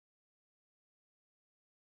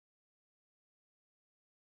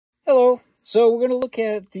Hello. So we're going to look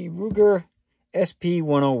at the Ruger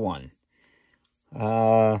SP101.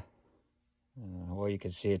 Well, you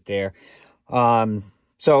can see it there.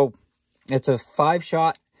 So it's a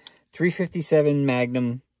 5-shot 357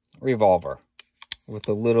 Magnum revolver with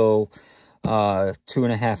a little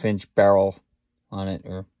 2.5-inch barrel on it,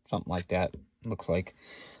 or something like that. Looks like.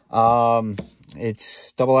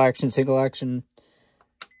 It's double action, single action,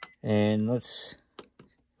 and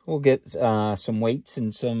we'll get some weights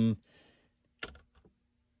and some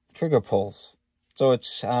trigger pulls. So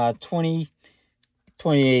it's 29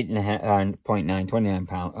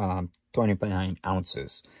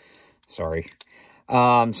 ounces. Sorry.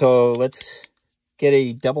 So let's get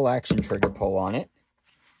a double action trigger pull on it.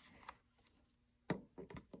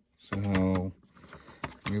 So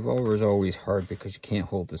revolver is always hard because you can't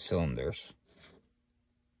hold the cylinders.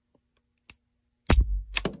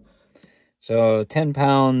 So 10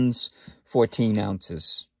 pounds, 14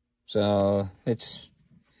 ounces. So it's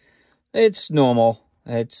normal.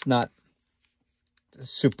 It's not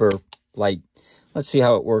super light. Let's see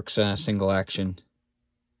how it works single action.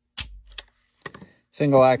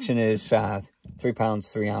 Single action is 3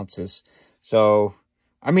 pounds, 3 ounces. So,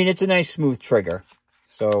 I mean, it's a nice smooth trigger.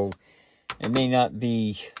 So, it may not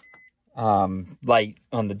be light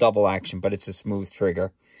on the double action, but it's a smooth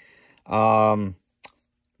trigger. Now,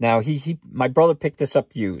 my brother picked this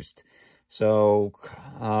up used. So,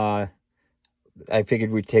 I figured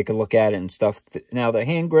we'd take a look at it and stuff. Now, the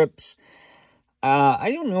hand grips,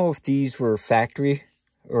 I don't know if these were factory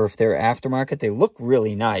or if they're aftermarket. They look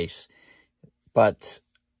really nice. But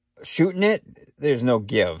shooting it, there's no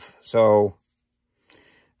give. So,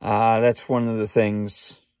 that's one of the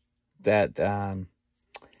things that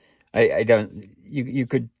I don't...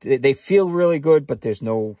 They feel really good, but there's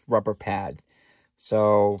no rubber pad.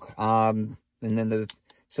 So, and then the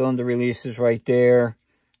cylinder release is right there.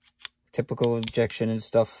 Typical injection and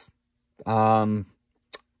stuff.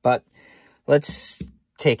 But let's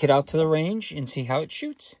take it out to the range and see how it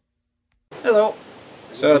shoots. Hello.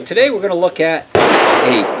 So today we're going to look at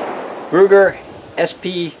a Ruger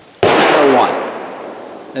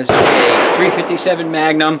SP101. This is a 357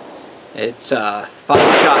 Magnum. It's a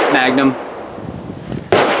 5-shot Magnum.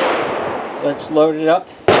 Let's load it up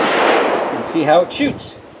and see how it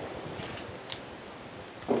shoots.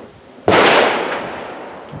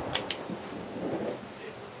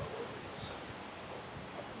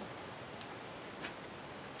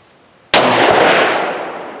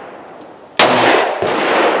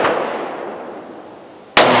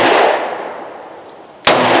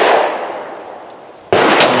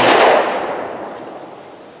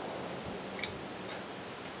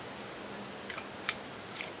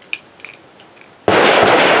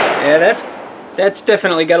 Yeah, that's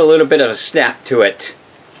definitely got a little bit of a snap to it.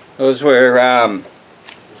 Those were, I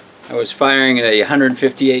was firing at a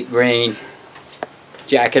 158 grain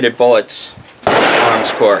jacketed bullets,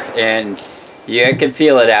 arms core, and you can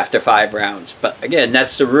feel it after 5 rounds. But again,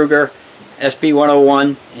 that's the Ruger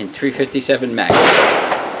SP101 in 357 Magnum.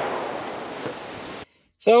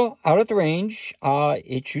 So, out at the range,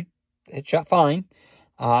 it shot fine.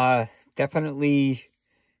 Definitely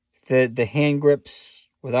the hand grips,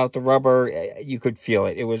 without the rubber, you could feel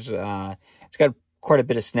it. It was, it's got quite a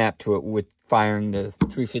bit of snap to it with firing the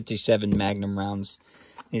 357 Magnum rounds.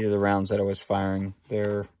 These are the rounds that I was firing.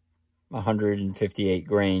 They're 158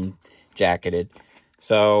 grain jacketed.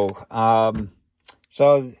 So,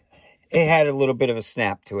 so it had a little bit of a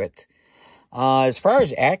snap to it. As far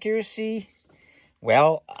as accuracy,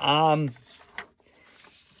 well,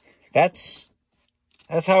 that's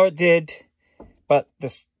how it did. But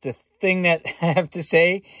the thing that I have to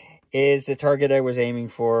say is the target I was aiming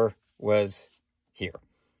for was here.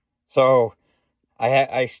 So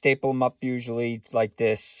I staple them up usually like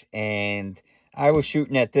this, and I was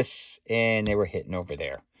shooting at this and they were hitting over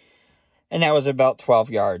there. And that was about 12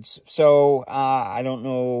 yards. So I don't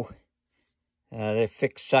know, they're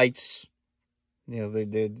fixed sights. You know,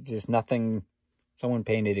 there's just nothing. Someone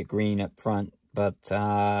painted it green up front, but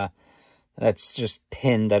that's just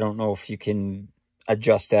pinned. I don't know if you can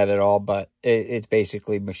adjust that at all, but it's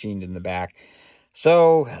basically machined in the back.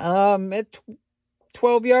 So at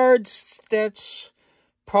 12 yards, that's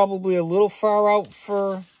probably a little far out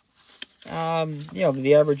for you know,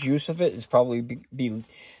 the average use of it is probably be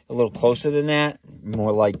a little closer than that,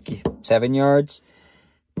 more like 7 yards.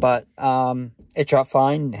 But it shot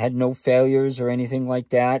fine, had no failures or anything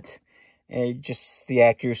like that. It just, the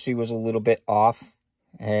accuracy was a little bit off,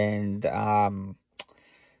 and I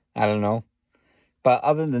don't know. But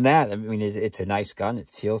other than that, I mean, it's a nice gun. It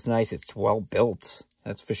feels nice. It's well built.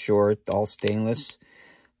 That's for sure. All stainless.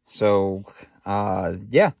 So,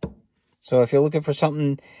 yeah. So if you're looking for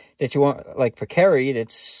something that you want, like for carry,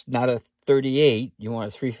 that's not a 38, you want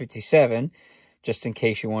a 357, just in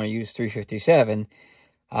case you want to use 357,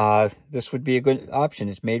 this would be a good option.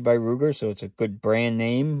 It's made by Ruger, so it's a good brand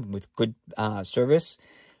name with good service.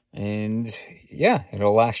 And yeah,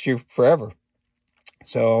 it'll last you forever.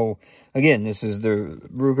 So again, this is the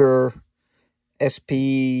Ruger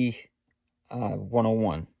SP101.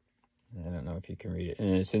 I don't know if you can read it.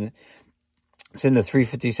 And it's in the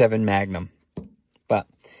 357 Magnum. But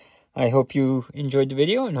I hope you enjoyed the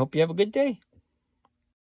video and hope you have a good day.